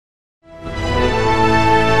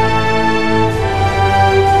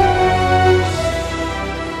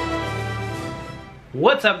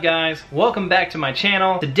What's up guys? Welcome back to my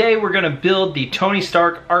channel. Today we're gonna build the Tony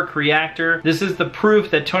Stark arc reactor. This is the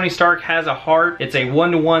proof that Tony Stark has a heart. It's a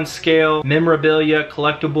 1-to-1 scale memorabilia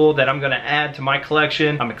collectible that I'm gonna add to my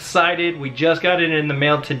collection. I'm excited. We just got it in the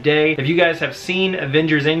mail today. If you guys have seen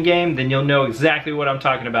Avengers Endgame, then you'll know exactly what I'm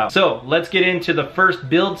talking about. So let's get into the first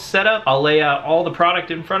build setup. I'll lay out all the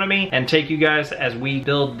product in front of me and take you guys as we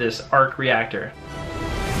build this arc reactor.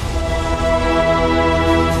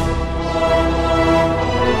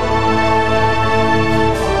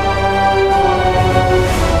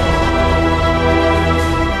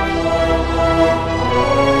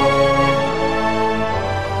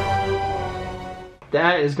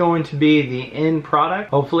 That is going to be the end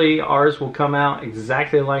product. Hopefully ours will come out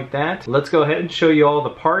exactly like that. Let's go ahead and show you all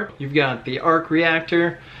the parts. You've got the arc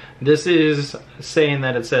reactor. This is saying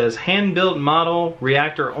that it says hand-built model,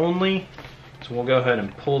 reactor only. So we'll go ahead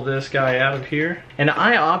and pull this guy out of here. And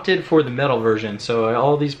I opted for the metal version, so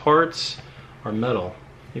all these parts are metal.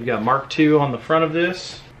 You've got Mark II on the front of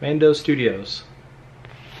this. Mando Studios.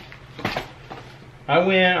 I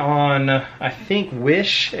went on, I think,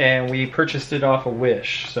 Wish, and we purchased it off of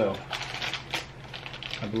Wish, so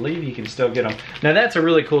I believe you can still get them. Now that's a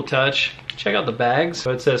really cool touch. Check out the bags.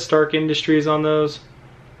 So it says Stark Industries on those.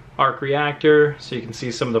 Arc reactor, so you can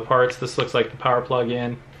see some of the parts. This looks like the power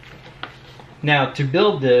plug-in. Now to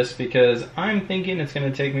build this, because I'm thinking it's going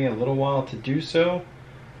to take me a little while to do so,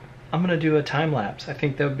 I'm going to do a time lapse. I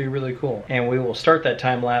think that would be really cool. And we will start that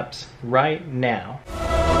time lapse right now.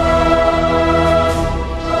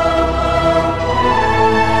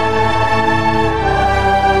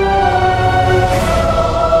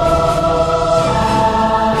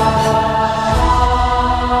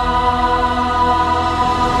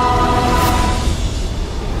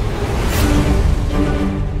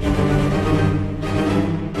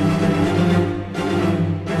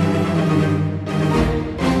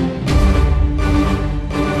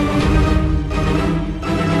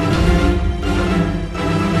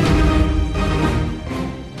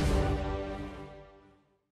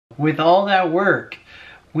 With all that work,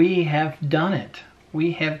 we have done it.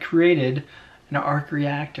 We have created an arc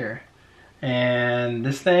reactor. And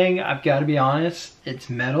this thing, I've got to be honest, it's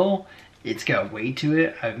metal. It's got weight to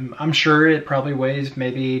it. I'm sure it probably weighs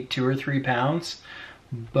maybe 2 or 3 pounds.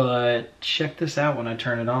 But check this out when I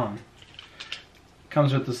turn it on. It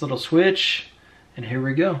comes with this little switch, and here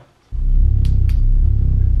we go.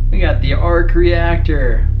 We got the arc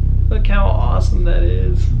reactor. Look how awesome that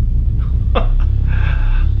is.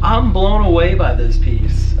 I'm blown away by this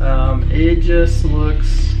piece. It just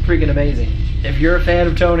looks freaking amazing. If you're a fan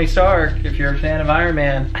of Tony Stark, if you're a fan of Iron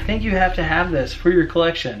Man, I think you have to have this for your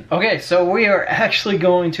collection. Okay, so we are actually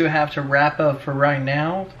going to have to wrap up for right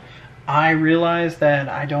now. I realized that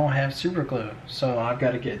I don't have super glue, so I've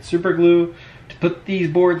got to get super glue to put these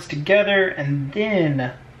boards together, and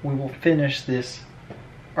then we will finish this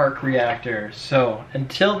arc reactor. So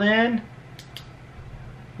until then,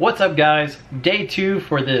 what's up guys? Day 2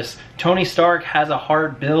 for this Tony Stark has a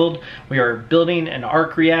heart build. We are building an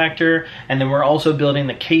arc reactor, and then we're also building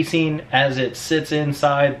the casing as it sits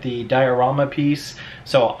inside the diorama piece.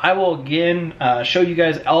 So I will again show you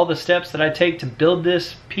guys all the steps that I take to build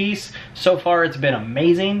this piece. So far it's been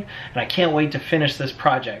amazing, and I can't wait to finish this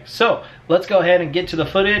project. So let's go ahead and get to the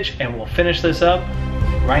footage, and we'll finish this up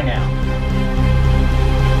right now.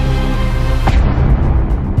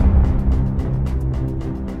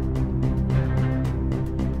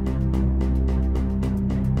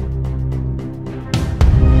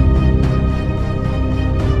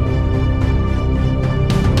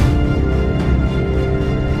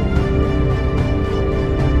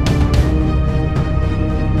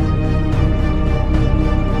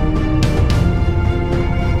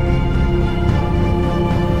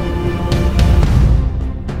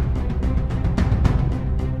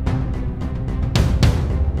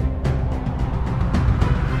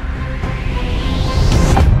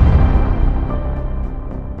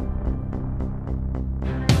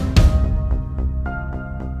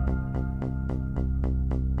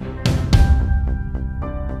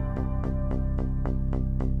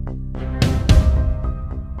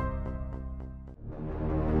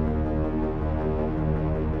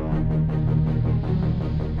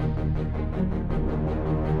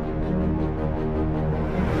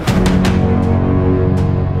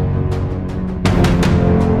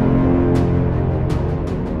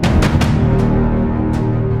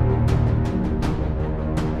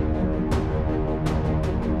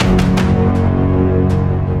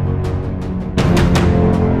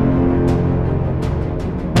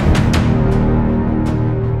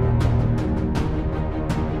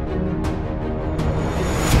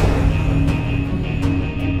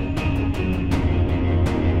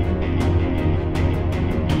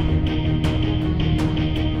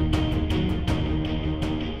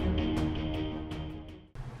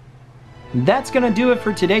 that's gonna do it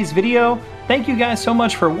for today's video. Thank you guys so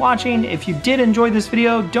much for watching. If you did enjoy this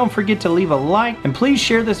video, don't forget to leave a like, and please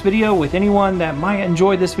share this video with anyone that might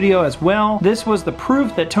enjoy this video as well. This was the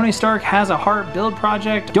proof that Tony Stark has a heart build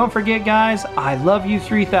project. Don't forget guys, I love you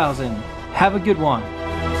 3000. Have a good one.